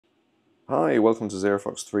Hi, welcome to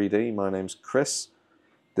ZeroFox 3D. My name's Chris.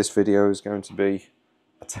 This video is going to be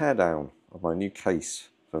a teardown of my new case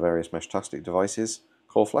for various Meshtastic devices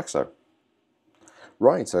called Flexo.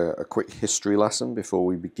 Right, a quick history lesson before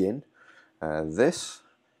we begin. This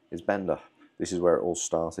is Bender. This is where it all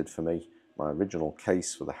started for me. My original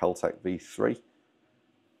case for the Heltec V3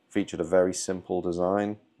 featured a very simple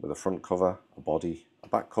design with a front cover, a body, a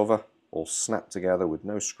back cover, all snapped together with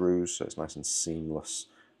no screws, so it's nice and seamless.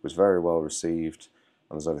 It was very well received,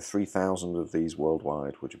 and there's over 3,000 of these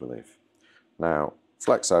worldwide, would you believe? Now,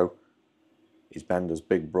 Flexo is Bender's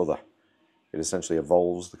big brother. It essentially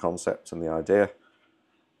evolves the concept and the idea,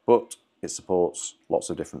 but it supports lots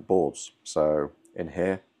of different boards. So in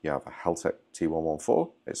here you have a Heltec T114,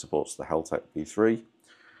 it supports the Heltec V3,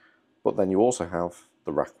 but then you also have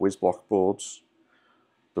the Rak WisBlock boards,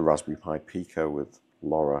 the Raspberry Pi Pico with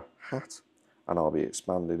LoRa hat, and I'll be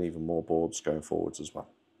expanding even more boards going forwards as well.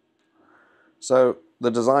 So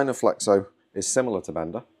the design of Flexo is similar to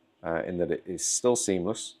Bender in that it is still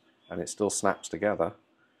seamless and it still snaps together,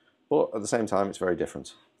 but at the same time it's very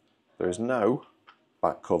different. There is no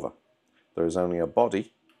back cover. There is only a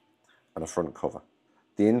body and a front cover.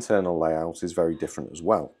 The internal layout is very different as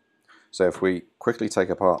well. So if we quickly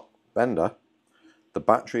take apart Bender, the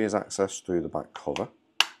battery is accessed through the back cover,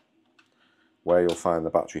 where you'll find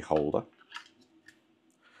the battery holder.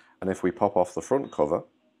 And if we pop off the front cover,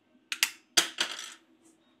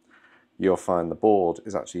 you'll find the board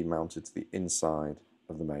is actually mounted to the inside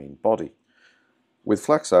of the main body. With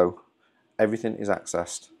Flexo, everything is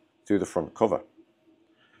accessed through the front cover.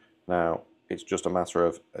 Now, it's just a matter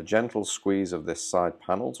of a gentle squeeze of this side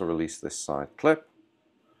panel to release this side clip,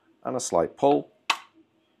 and a slight pull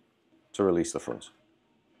to release the front.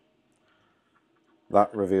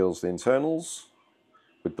 That reveals the internals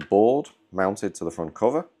with the board mounted to the front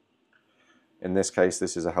cover. In this case,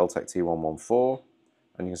 this is a Heltec T114,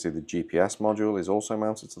 and you can see the GPS module is also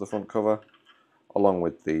mounted to the front cover, along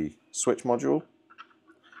with the switch module.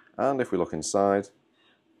 And if we look inside,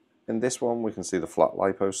 in this one we can see the flat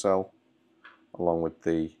LiPo cell, along with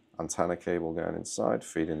the antenna cable going inside,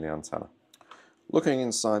 feeding the antenna. Looking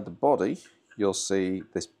inside the body, you'll see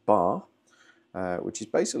this bar, which is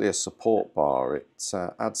basically a support bar. It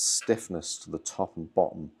adds stiffness to the top and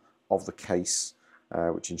bottom of the case,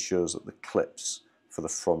 which ensures that the clips for the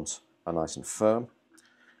front are nice and firm.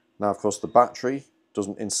 Now, of course, the battery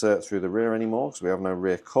doesn't insert through the rear anymore because we have no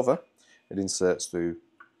rear cover. It inserts through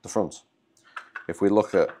the front. If we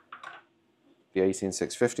look at the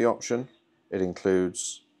 18650 option, it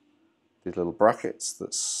includes these little brackets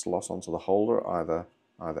that slot onto the holder at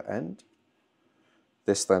either end.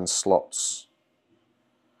 This then slots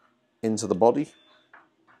into the body,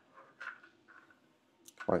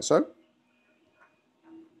 like so.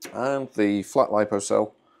 And the flat LiPo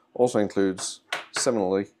cell also includes,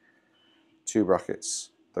 similarly, two brackets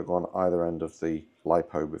that go on either end of the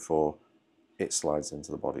LiPo before it slides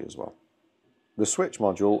into the body as well. The switch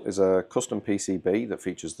module is a custom PCB that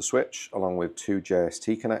features the switch along with two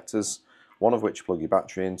JST connectors, one of which you plug your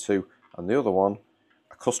battery into, and the other one,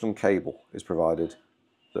 a custom cable is provided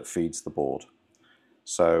that feeds the board.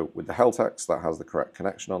 So with the Heltecs, that has the correct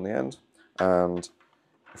connection on the end, and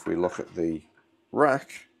if we look at the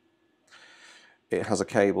rack, it has a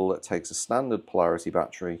cable that takes a standard polarity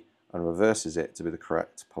battery and reverses it to be the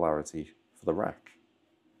correct polarity for the rack.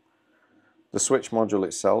 The switch module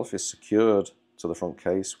itself is secured to the front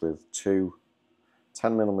case with two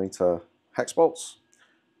 10mm hex bolts,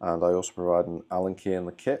 and I also provide an Allen key in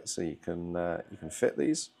the kit so you can fit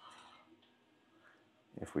these.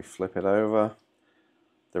 If we flip it over,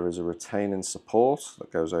 there is a retaining support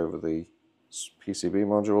that goes over the PCB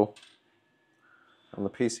module, and the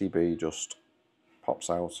PCB just pops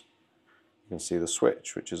out. You can see the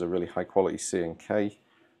switch, which is a really high quality C&K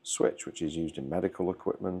switch, which is used in medical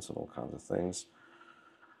equipment and all kinds of things.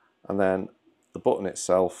 And then the button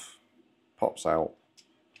itself pops out,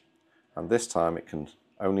 and this time it can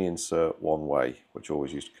only insert one way, which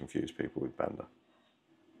always used to confuse people with Bender.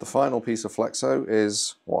 The final piece of Flexo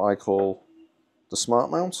is what I call the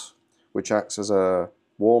smart mount, which acts as a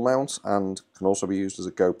wall mount and can also be used as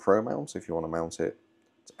a GoPro mount if you want to mount it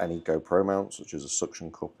to any GoPro mount, such as a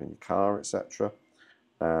suction cup in your car, etc.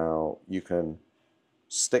 Now, you can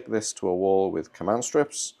stick this to a wall with command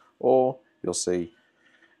strips, or you'll see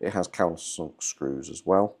it has countersunk screws as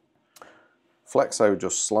well. Flexo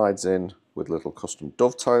just slides in with little custom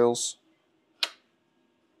dovetails,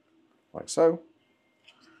 like so.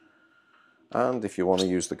 And if you want to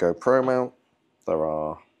use the GoPro mount, there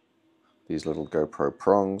are these little GoPro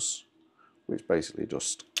prongs, which basically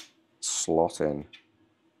just slot in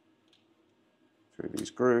through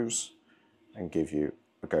these grooves, and give you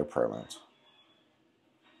a GoPro mount.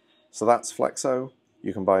 So that's Flexo.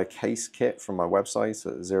 You can buy a case kit from my website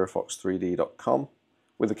at zerofox3d.com.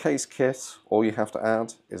 With the case kit, all you have to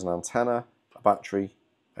add is an antenna, a battery,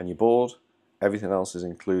 and your board. Everything else is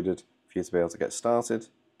included for you to be able to get started.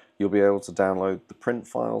 You'll be able to download the print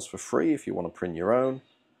files for free if you want to print your own.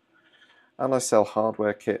 And I sell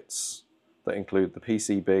hardware kits that include the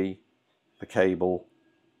PCB, the cable,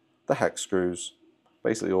 the hex screws,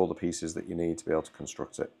 basically all the pieces that you need to be able to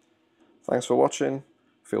construct it. Thanks for watching.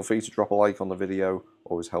 Feel free to drop a like on the video,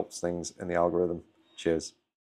 always helps things in the algorithm. Cheers.